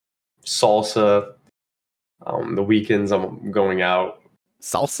salsa. The weekends I'm going out.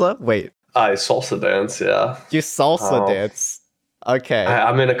 Salsa? Wait. I salsa dance, yeah. You salsa dance? Okay.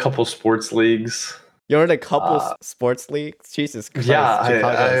 I'm in a couple sports leagues. You're in a couple sports leagues? Jesus Christ, yeah,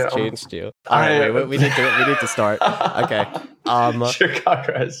 Chicago has changed you. All right, wait, we need to start. Okay.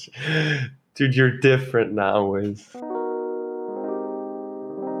 Chicago has... Dude, you're different now, Wiz.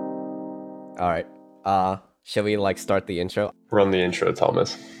 All right. Shall we start the intro? Run the intro,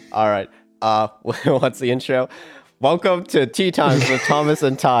 Thomas. All right. What's the intro? Welcome to Tea Times with Thomas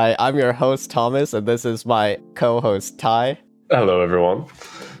and Ty. I'm your host, Thomas, and this is my co-host, Ty. Hello, everyone.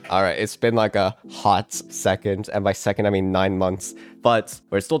 All right, it's been like a hot second, and by second, I mean 9 months, but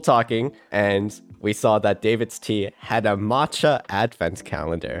we're still talking, and we saw that David's Tea had a matcha advent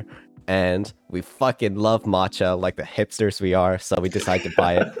calendar, and we fucking love matcha like the hipsters we are, so we decided to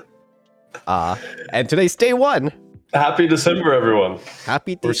buy it. And today's day 1. Happy December, everyone.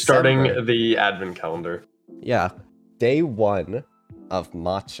 Happy December. We're starting the advent calendar. Yeah, day 1 of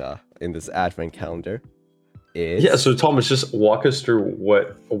matcha in this advent calendar is... Yeah, so Thomas, just walk us through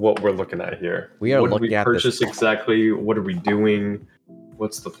what we're looking at here. We are what looking did we at purchase this... exactly? What are we doing?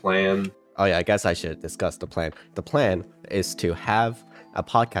 What's the plan? Oh yeah, I guess I should discuss the plan. The plan is to have a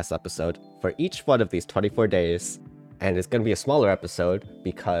podcast episode for each one of these 24 days, and it's going to be a smaller episode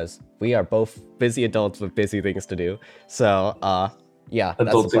because we are both busy adults with busy things to do. So, yeah,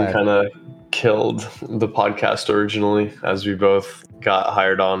 adulting kind of killed the podcast originally, as we both got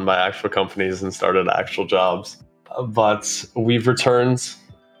hired on by actual companies and started actual jobs. But we've returned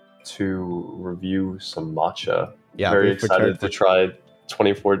to review some matcha. Yeah, very excited to try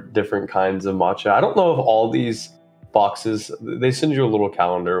 24 different kinds of matcha. I don't know if all these boxes, they send you a little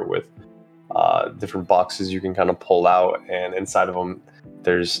calendar with different boxes you can kind of pull out, and inside of them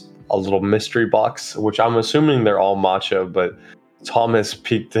there's a little mystery box, which I'm assuming they're all matcha, but Thomas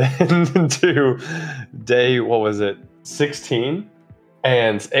peeked into day, 16?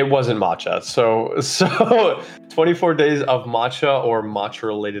 And it wasn't matcha. So 24 days of matcha or matcha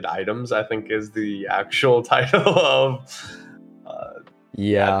related items, I think, is the actual title of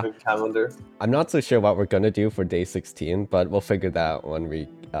Advent calendar. I'm not so sure what we're gonna do for day 16, but we'll figure that out when we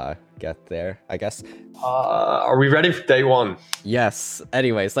get there, I guess. Are we ready for day 1? Yes.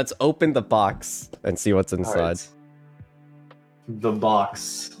 Anyways, let's open the box and see what's inside. Right. The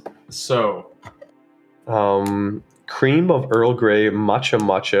box. So, cream of Earl Grey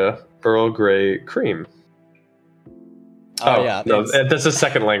matcha Earl Grey cream. Oh yeah, no, that's a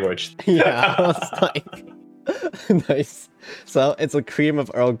second language. Yeah, I was like, nice. So it's a cream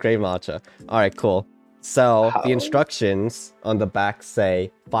of Earl Grey matcha. All right, cool. So the instructions on the back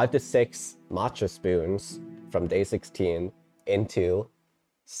say 5 to 6 matcha spoons from day 16 into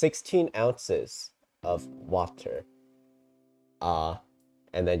 16 ounces of water.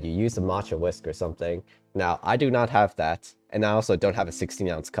 And then you use a matcha whisk or something. Now, I do not have that, and I also don't have a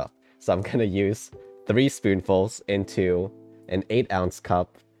 16-ounce cup. So I'm gonna use 3 spoonfuls into an 8-ounce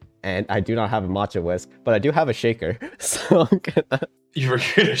cup, and I do not have a matcha whisk, but I do have a shaker. So I'm gonna... You're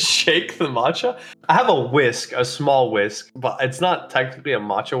gonna shake the matcha? I have a whisk, a small whisk, but it's not technically a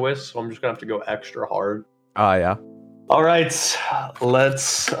matcha whisk, so I'm just gonna have to go extra hard. Oh yeah. All right,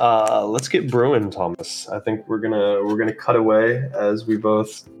 let's get brewing, Thomas. I think we're gonna cut away as we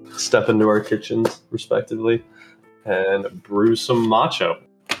both step into our kitchens respectively and brew some matcha.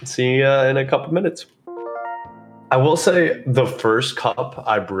 See you in a couple minutes. I will say the first cup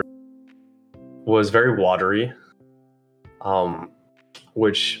I brewed was very watery,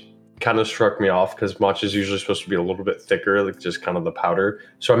 which kind of struck me off because matcha is usually supposed to be a little bit thicker, like just kind of the powder.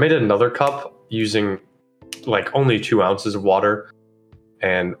 So I made another cup using like only 2 ounces of water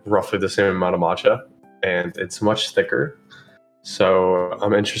and roughly the same amount of matcha, and it's much thicker. So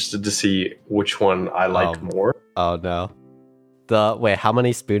I'm interested to see which one I like more. Oh no. Wait, how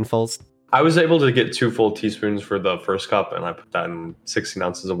many spoonfuls? I was able to get 2 full teaspoons for the first cup, and I put that in 16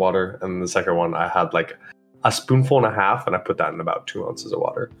 ounces of water. And the second one, I had like a spoonful and a half, and I put that in about 2 ounces of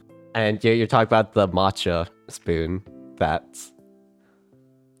water. And you're talking about the matcha spoon,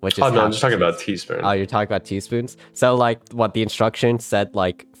 which is... Oh no, I'm just talking about teaspoons. Oh, you're talking about teaspoons? So like what the instructions said,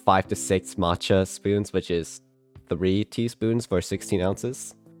 like 5 to 6 matcha spoons, which is 3 teaspoons for 16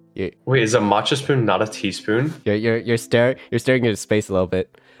 ounces. Wait, is a matcha spoon not a teaspoon? You're staring into space a little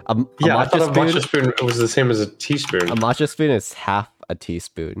bit. I thought a matcha spoon was the same as a teaspoon. A matcha spoon is half a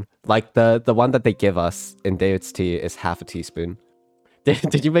teaspoon. Like the one that they give us in David's Tea is half a teaspoon.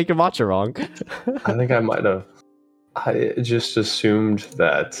 Did you make your matcha wrong? I think I might have. I just assumed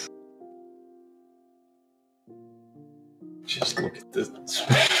that. Just look at this.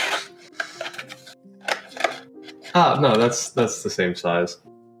 No, that's the same size.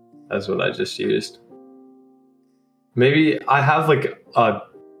 as what I just used. Maybe I have like a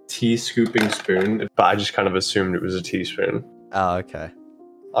tea scooping spoon, but I just kind of assumed it was a teaspoon. Oh, okay.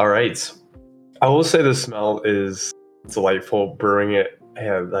 All right. I will say the smell is delightful. Brewing it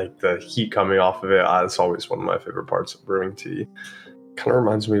and like the heat coming off of it, it's always one of my favorite parts of brewing tea. Kind of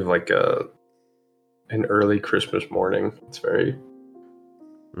reminds me of like an early Christmas morning. It's very...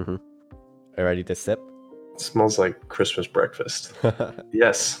 Mm-hmm. Are you ready to sip? It smells like Christmas breakfast.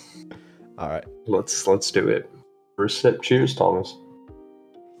 Yes. All right. Let's do it. First sip. Cheers, Thomas.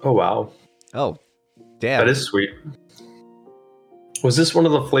 Oh, wow. Oh, damn. That is sweet. Was this one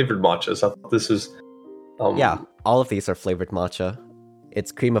of the flavored matchas? I thought this is... Yeah, all of these are flavored matcha.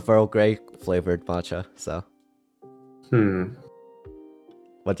 It's cream of Earl Grey flavored matcha, so...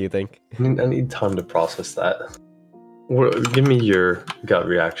 What do you think? I need time to process that. Give me your gut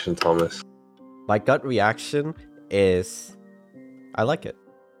reaction, Thomas. My gut reaction is... I like it.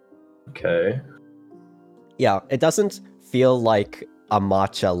 Okay. Yeah, it doesn't feel like a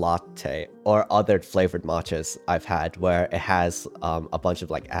matcha latte or other flavored matchas I've had where it has a bunch of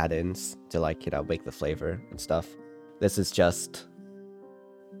like add-ins to like, you know, make the flavor and stuff. This is just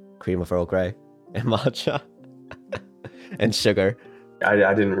cream of Earl Grey and matcha and sugar. I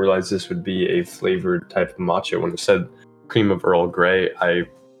didn't realize this would be a flavored type of matcha. When it said cream of Earl Grey, I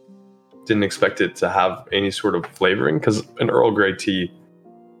didn't expect it to have any sort of flavoring, because an Earl Grey tea,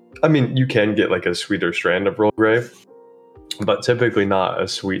 I mean, you can get like a sweeter strand of Earl Grey, but typically not a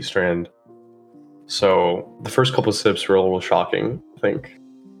sweet strand. So the first couple of sips were a little shocking, I think.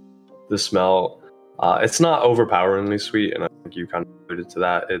 The smell, it's not overpoweringly sweet, and I think you kind of alluded to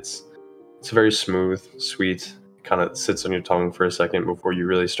that. It's very smooth, sweet, kind of sits on your tongue for a second before you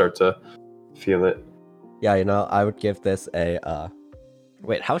really start to feel it. Yeah, you know, I would give this a,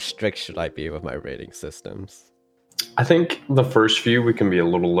 wait, how strict should I be with my rating systems? I think the first few we can be a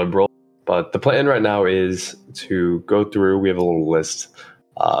little liberal, but the plan right now is to go through. We have a little list,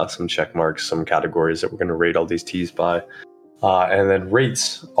 some check marks, some categories that we're going to rate all these teas by, and then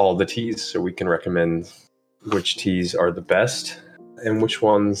rate all the teas so we can recommend which teas are the best and which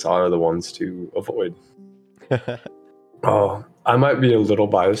ones are the ones to avoid. Oh, I might be a little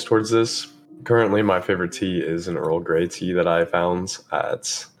biased towards this. Currently, my favorite tea is an Earl Grey tea that I found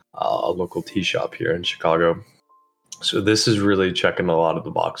at a local tea shop here in Chicago. So this is really checking a lot of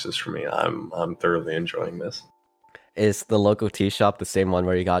the boxes for me. I'm thoroughly enjoying this. Is the local tea shop the same one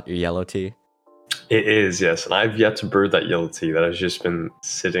where you got your yellow tea? It is, yes. And I've yet to brew that yellow tea. That has just been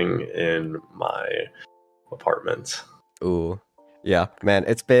sitting in my apartment. Ooh. Yeah, man,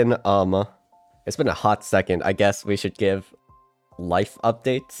 it's been a hot second. I guess we should give life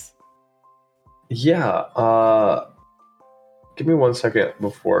updates. Yeah, give me 1 second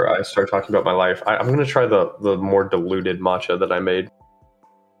before I start talking about my life. I'm going to try the more diluted matcha that I made.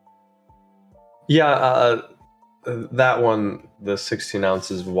 Yeah, that one, the 16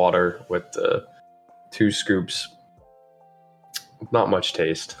 ounces of water with the 2 scoops. Not much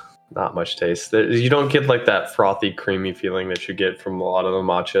taste. Not much taste. You don't get like that frothy, creamy feeling that you get from a lot of the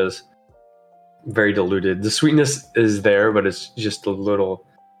matchas. Very diluted. The sweetness is there, but it's just a little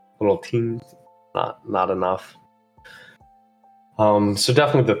ting. Not enough. So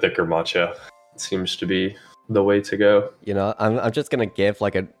definitely the thicker matcha seems to be the way to go. You know, I'm just gonna give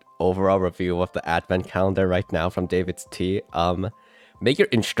like an overall review of the advent calendar right now from David's Tea. Make your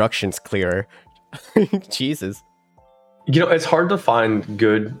instructions clearer. Jesus. You know, it's hard to find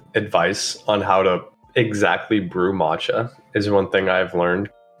good advice on how to exactly brew matcha, is one thing I've learned.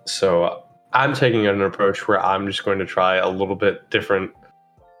 So I'm taking an approach where I'm just going to try a little bit different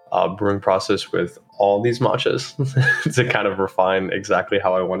brewing process with all these matchas to kind of refine exactly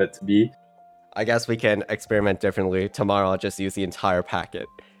how I want it to be. I guess we can experiment differently. Tomorrow I'll just use the entire packet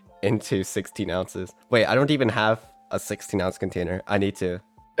into 16 ounces. Wait, I don't even have a 16-ounce container. I need to...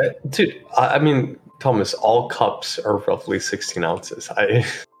 Dude, I mean, Thomas, all cups are roughly 16 ounces.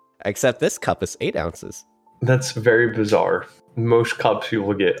 Except this cup is 8 ounces. That's very bizarre. Most cups you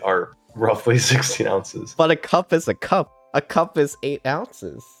will get are roughly 16 ounces. But a cup is a cup. A cup is 8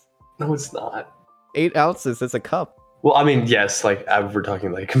 ounces. No, it's not. 8 ounces is a cup. Well, I mean, yes, like we're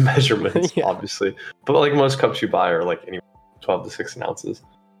talking like measurements, yeah. Obviously. But like most cups you buy are like anywhere 12 to 16 ounces.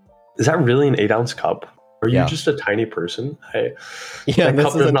 Is that really an 8-ounce cup? Are you just a tiny person? Yeah,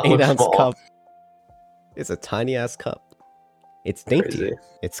 this is an 8-ounce cup. It's a tiny ass cup. It's dainty. Crazy.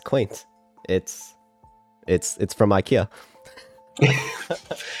 It's quaint. It's from IKEA.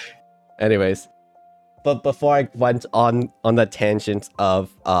 Anyways, but before I went on the tangent of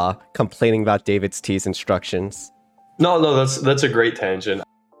complaining about David's Tea's instructions. No, that's a great tangent.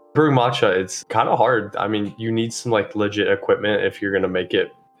 Brewing matcha, it's kind of hard. I mean, you need some like legit equipment if you're gonna make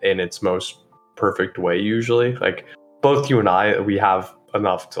it in its most perfect way usually. Like both you and I, we have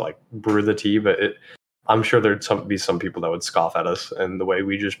enough to like brew the tea, but I'm sure there'd be some people that would scoff at us and the way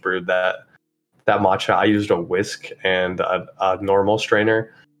we just brewed that matcha. I used a whisk and a normal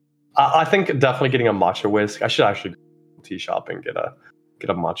strainer. I think definitely getting a matcha whisk. I should actually go to the tea shop and get a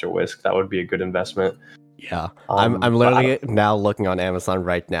matcha whisk. That would be a good investment. Yeah, I'm literally now looking on Amazon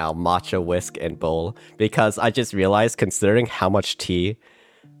right now, matcha whisk and bowl, because I just realized, considering how much tea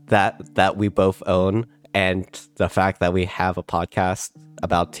that we both own and the fact that we have a podcast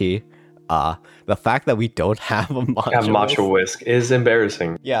about tea, the fact that we don't have a matcha whisk is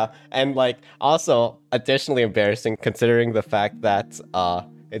embarrassing. Yeah, and like also additionally embarrassing considering the fact that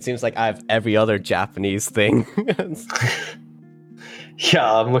it seems like I have every other Japanese thing.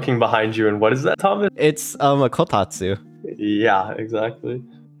 Yeah, I'm looking behind you, and what is that, Thomas? It's a kotatsu. Yeah, exactly.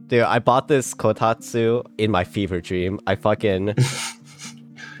 Dude, I bought this kotatsu in my fever dream. I fucking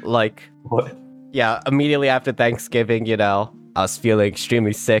like what? Yeah, immediately after Thanksgiving, you know, I was feeling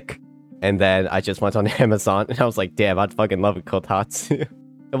extremely sick, and then I just went on Amazon and I was like, damn, I'd fucking love a kotatsu.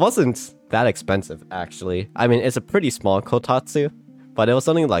 It wasn't that expensive, actually. I mean, it's a pretty small kotatsu, but it was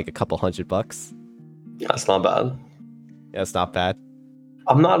only like a couple $100. That's not bad. Yeah, it's not bad.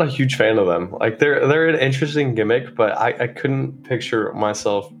 I'm not a huge fan of them. Like they're an interesting gimmick, but I couldn't picture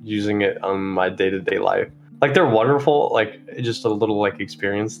myself using it on my day-to-day life. Like they're wonderful, like just a little like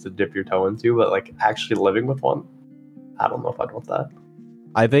experience to dip your toe into, but like actually living with one, I don't know if I'd want that.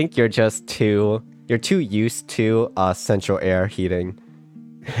 I think you're too used to central air heating.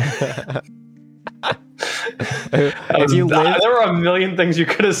 There were a million things you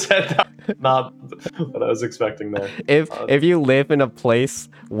could have said. Not what I was expecting there. If you live in a place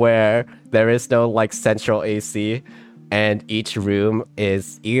where there is no like central AC and each room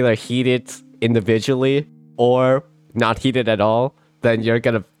is either heated individually or not heated at all, then you're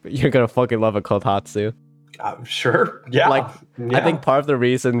gonna fucking love a kotatsu. Sure. Yeah. Like yeah. I think part of the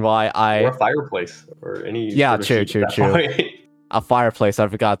reason why or a fireplace or any true. A fireplace, I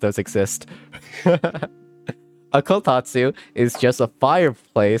forgot those exist. A kotatsu is just a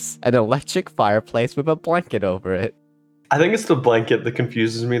fireplace, an electric fireplace with a blanket over it. I think it's the blanket that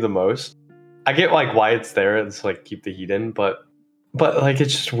confuses me the most. I get like why it's there, it's like keep the heat in, but like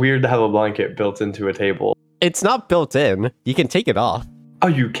it's just weird to have a blanket built into a table. It's not built in. You can take it off. Oh,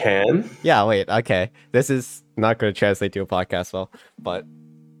 you can? Yeah, wait, okay. This is not going to translate to a podcast well, but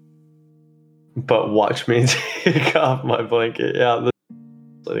watch me take off my blanket. Yeah.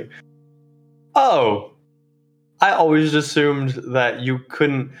 Oh. I always assumed that you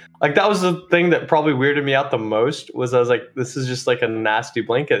couldn't, like that was the thing that probably weirded me out the most, was I was like, this is just like a nasty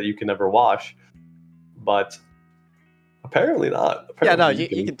blanket that you can never wash. But apparently not.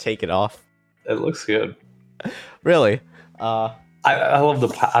 Apparently you can take it off. It looks good. Really? I love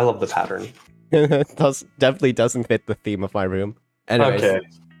the pattern. Definitely doesn't fit the theme of my room. Anyways. Okay.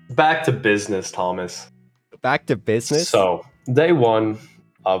 Back to business, Thomas. Back to business? So, day one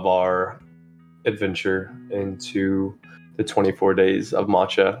of our adventure into the 24 days of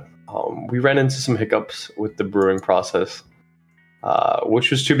matcha, we ran into some hiccups with the brewing process, which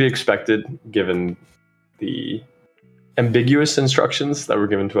was to be expected given the ambiguous instructions that were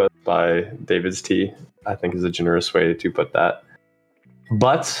given to us by David's Tea, I think is a generous way to put that.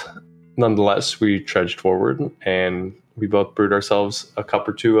 But nonetheless, we trudged forward and we both brewed ourselves a cup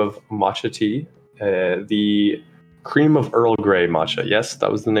or two of matcha tea, the cream of Earl Grey Matcha. Yes,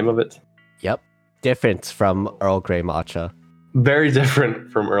 that was the name of it. Yep. Different from Earl Grey Matcha. Very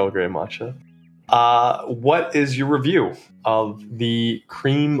different from Earl Grey Matcha. What is your review of the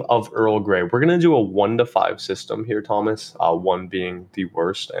cream of Earl Grey? We're going to do a 1 to 5 system here, Thomas. 1 being the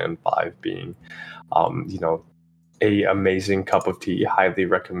worst and 5 being, a amazing cup of tea. Highly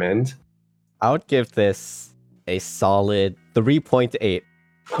recommend. I would give this a solid 3.8.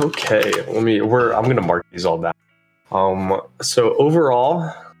 Okay, I'm going to mark these all down. So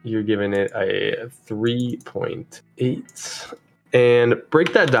overall, you're giving it a 3.8. And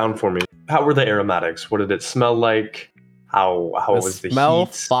break that down for me. How were the aromatics? What did it smell like? How was the smell?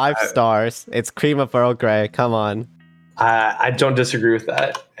 Heat? 5 stars. It's cream of Earl Grey. Come on. I don't disagree with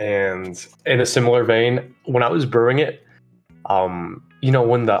that. And in a similar vein, when I was brewing it,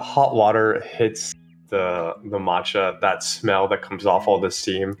 when the hot water hits the matcha, that smell that comes off all the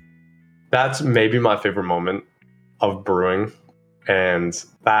steam, that's maybe my favorite moment of brewing. And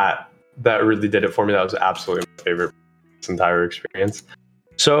that really did it for me. That was absolutely my favorite this entire experience.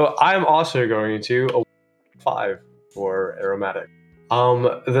 So I'm also going to a 5 for aromatic.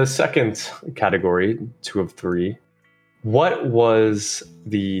 The second category, 2 of 3. What was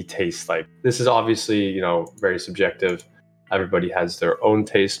the taste like? This is obviously, very subjective. Everybody has their own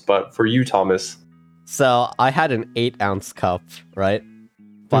taste. But for you, Thomas, So I had an 8-ounce cup, right?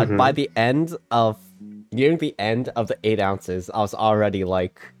 But by mm-hmm. the end of nearing the end of the 8 ounces, I was already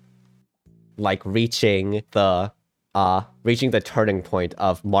like reaching the turning point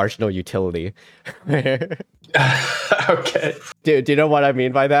of marginal utility. Okay. Do you know what I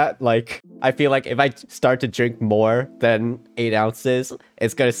mean by that? Like, I feel like if I start to drink more than 8 ounces,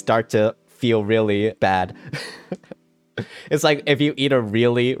 it's gonna start to feel really bad. It's like if you eat a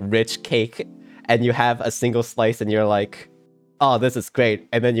really rich cake and you have a single slice and you're like, oh, this is great.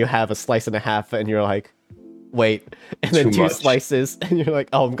 And then you have a slice and a half and you're like, wait. And then Too two much. slices and you're like,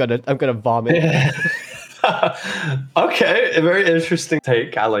 oh, I'm gonna vomit. Okay, a very interesting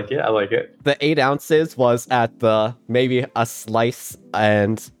take. I like it. I like it. The 8 ounces was at the maybe a slice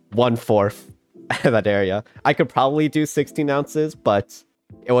and 1/4 that area. I could probably do 16 ounces, but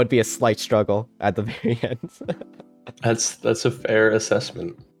it would be a slight struggle at the very end. That's a fair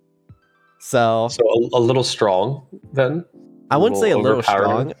assessment. So So a little strong then. I wouldn't say a little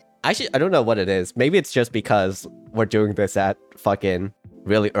overpowering? strong. Actually, I don't know what it is. Maybe it's just because we're doing this at fucking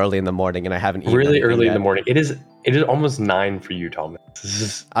really early in the morning and I haven't eaten Really anything early in yet. the morning. It is almost 9 for you, Thomas. This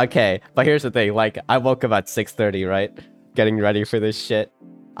is Okay, but here's the thing. Like, I woke up at 6:30, right? Getting ready for this shit.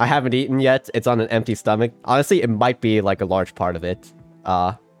 I haven't eaten yet. It's on an empty stomach. Honestly, it might be like a large part of it.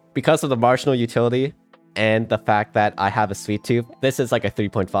 Because of the marginal utility and the fact that I have a sweet tooth, this is like a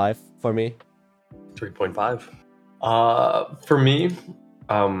 3.5 for me. 3.5. For me,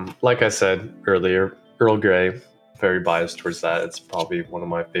 like I said earlier, Earl Grey, very biased towards that. It's probably one of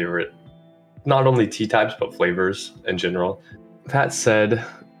my favorite, not only tea types, but flavors in general. That said,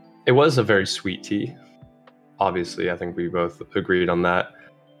 it was a very sweet tea. Obviously, I think we both agreed on that.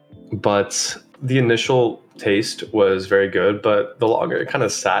 But the initial taste was very good, but the longer it kind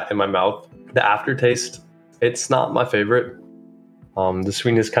of sat in my mouth, the aftertaste, it's not my favorite. The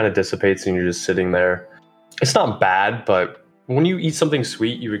sweetness kind of dissipates and you're just sitting there. It's not bad, but when you eat something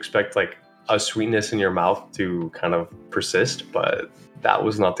sweet, you expect like a sweetness in your mouth to kind of persist, but that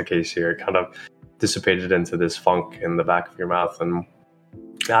was not the case here. It kind of dissipated into this funk in the back of your mouth, and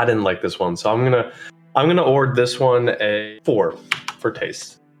I didn't like this one. So I'm gonna award this one a 4 for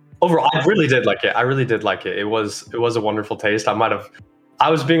taste. Overall, I really did like it. I really did like it. It was a wonderful taste. I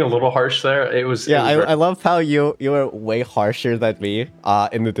was being a little harsh there. It was Yeah, it was very, I love how you were way harsher than me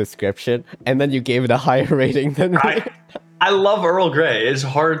in the description, and then you gave it a higher rating than me. I love Earl Grey. It's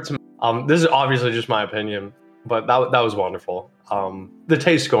hard to. This is obviously just my opinion, but that was wonderful. The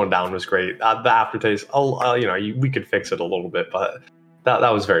taste going down was great. The aftertaste, we could fix it a little bit, but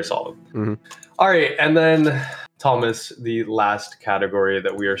that was very solid. Mm-hmm. All right, and then Thomas, the last category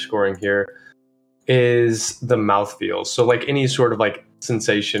that we are scoring here is the mouthfeel. So like any sort of like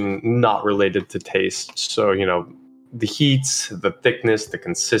sensation not related to taste. So the heat, the thickness, the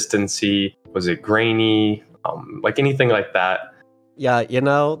consistency. Was it grainy? Like anything like that. Yeah,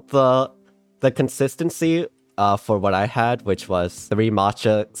 the consistency for what I had, which was 3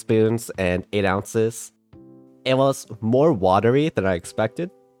 matcha spoons and 8 ounces, it was more watery than I expected,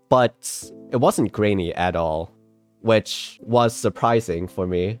 but it wasn't grainy at all, which was surprising for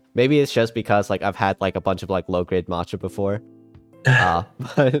me. Maybe it's just because like I've had like a bunch of like low-grade matcha before.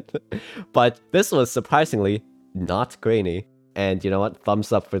 But this was surprisingly not grainy. And you know what?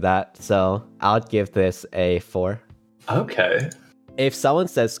 Thumbs up for that. So I'll give this a 4. Okay. If someone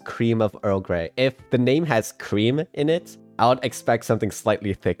says cream of Earl Grey, if the name has cream in it, I would expect something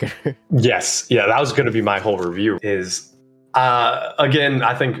slightly thicker. Yes. Yeah, that was going to be my whole review. Again,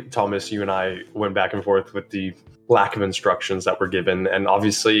 I think, Thomas, you and I went back and forth with the lack of instructions that were given. And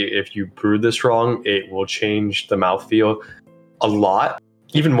obviously, if you brew this wrong, it will change the mouthfeel a lot.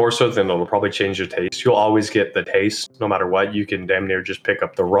 Even more so than it'll probably change the taste. You'll always get the taste no matter what. You can damn near just pick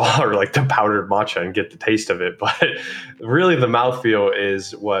up the raw or like the powdered matcha and get the taste of it. But really the mouthfeel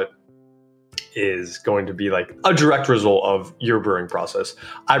is what is going to be like a direct result of your brewing process.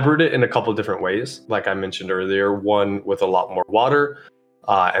 I brewed it in a couple of different ways. Like I mentioned earlier, one with a lot more water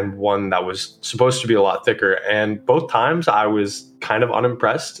and one that was supposed to be a lot thicker. And both times I was kind of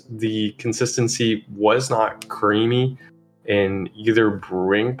unimpressed. The consistency was not creamy in either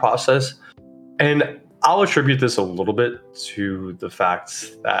brewing process. And I'll attribute this a little bit to the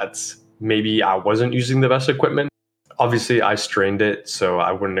fact that maybe I wasn't using the best equipment. Obviously, I strained it, so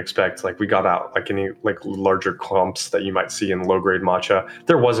I wouldn't expect like we got out like any like larger clumps that you might see in low grade matcha.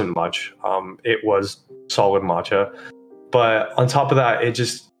 There wasn't much. It was solid matcha, but on top of that,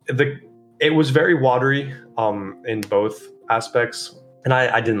 it was very watery in both aspects, and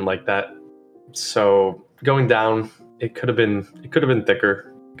I didn't like that. So going down, it could have been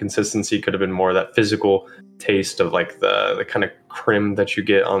thicker. consistency could have been more. That physical taste of like the kind of creme that you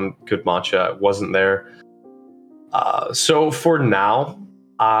get on good matcha wasn't there. So for now,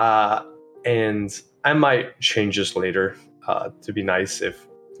 and I might change this later to be nice if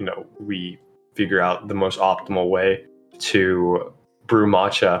we figure out the most optimal way to brew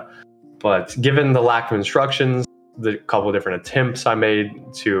matcha. But given the lack of instructions, the couple of different attempts I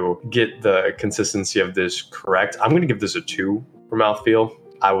made to get the consistency of this correct, I'm going to give this a 2 for mouthfeel.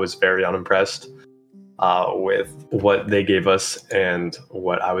 I was very unimpressed with what they gave us and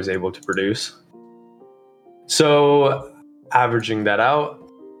what I was able to produce. So averaging that out,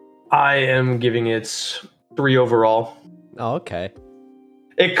 I am giving it 3 overall. Oh, okay.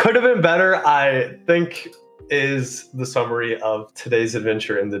 It could have been better, I think, is the summary of today's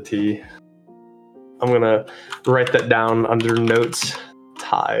adventure in the tea. I'm going to write that down under notes.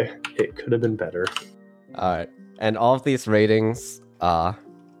 Tie. It could have been better. All right. And all of these ratings are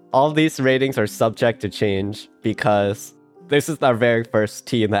subject to change because this is our very first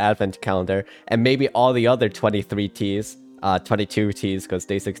tea in the advent calendar, and maybe all the other 23 teas, 22 teas, because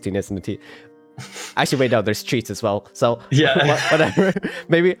day 16 isn't a tea. Actually, wait, no, there's treats as well. So yeah, whatever.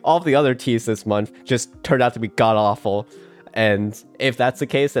 Maybe all of the other teas this month just turned out to be god awful. And if that's the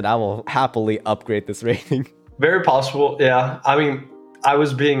case, then I will happily upgrade this rating. Very possible. Yeah. I mean, I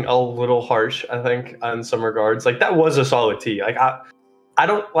was being a little harsh, I think, in some regards. Like, that was a solid tea. Like, I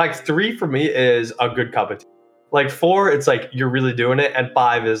don't like 3 for me is a good cup of tea. Like 4, it's like you're really doing it, and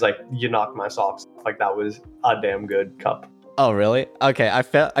 5 is like you knocked my socks off. Like, that was a damn good cup. Oh, really? Okay, I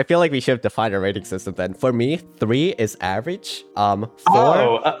feel like we should have defined a rating system then. For me, 3 is average. 4.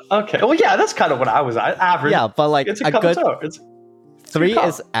 Okay. Well, yeah, that's kind of what I was average. Yeah, but like it's a good. It's 3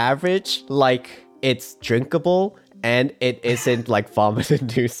 is average, like it's drinkable and it isn't like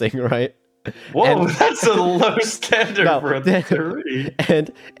vomit-inducing, right? Whoa, that's a low standard for a 3.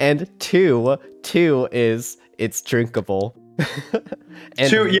 And 2 is it's drinkable. And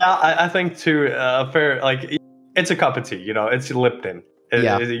 2, yeah, I think 2 fair. Like, it's a cup of tea, it's Lipton.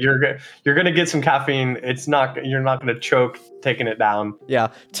 Yeah. You're gonna get some caffeine. You're not gonna choke taking it down. Yeah.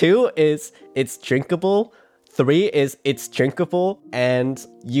 2 is it's drinkable. 3 is it's drinkable and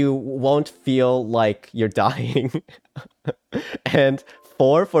you won't feel like you're dying. And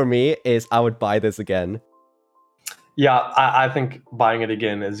 4 for me is I would buy this again. Yeah, I think buying it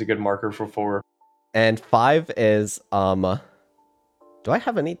again is a good marker for 4. And 5 is do I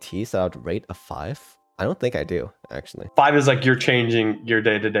have any teas that I would rate a 5? I don't think I do, actually. 5 is like you're changing your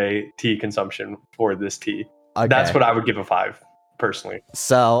day-to-day tea consumption for this tea. Okay. That's what I would give a 5, personally.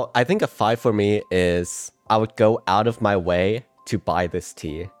 So I think a 5 for me is I would go out of my way to buy this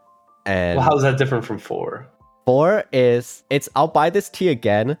tea. And well, how is that different from 4? 4 is I'll buy this tea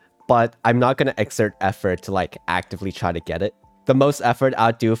again, but I'm not going to exert effort to like actively try to get it. The most effort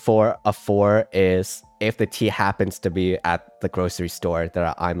I'd do for a 4 is if the tea happens to be at the grocery store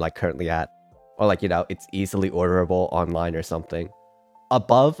that I'm like currently at. Or like, it's easily orderable online or something.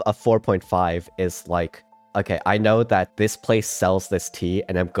 Above a 4.5 is like, okay, I know that this place sells this tea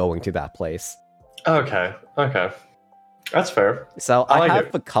and I'm going to that place. Okay. That's fair. So I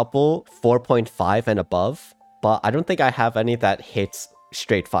have a couple 4.5 and above, but I don't think I have any that hits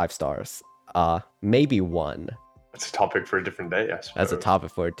straight 5 stars. Maybe 1. That's a topic for a different day, I suppose. That's a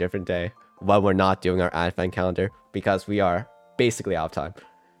topic for a different day when we're not doing our advent calendar because we are basically out of time.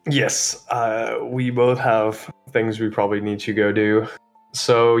 Yes, we both have things we probably need to go do.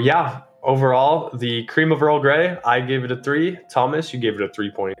 So yeah, overall, the cream of Earl Grey, I gave it a 3. Thomas, you gave it a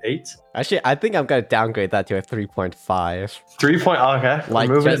 3.8. Actually, I think I'm going to downgrade that to a 3.5. 3 point, okay. Like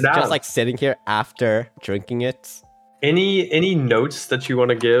moving it down. Just like sitting here after drinking it. Any notes that you want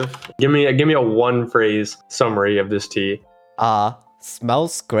to give? Give me a 1-phrase summary of this tea.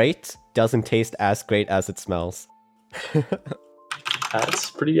 Smells great, doesn't taste as great as it smells. That's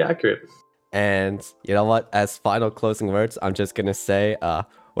pretty accurate. And you know what? As final closing words, I'm just gonna say,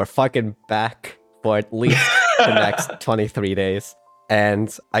 we're fucking back for at least the next 23 days.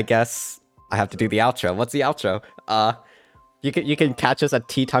 And I guess I have to do the outro. What's the outro? You can catch us at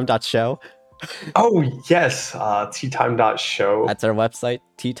teatime.show. Oh yes, teatime.show. That's our website,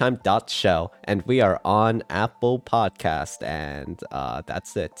 teatime.show. And we are on Apple Podcast, and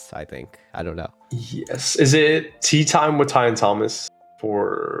that's it, I think. I don't know. Yes. Is it Tea Time with Ty and Thomas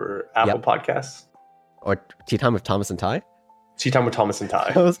for Apple Podcasts? Or Tea Time with Thomas and Ty? Tea Time with Thomas and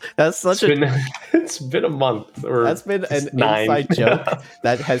Ty. It's been a month. Or that's been an 9. inside joke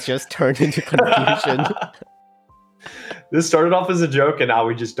that has just turned into confusion. This started off as a joke, and now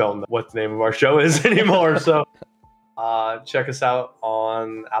we just don't know what the name of our show is anymore. So check us out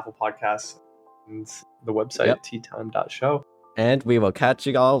on Apple Podcasts and the website, teatime.show. And we will catch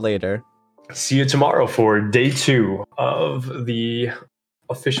you all later. See you tomorrow for day 2 of the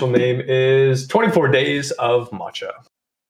official name is 24 Days of Matcha.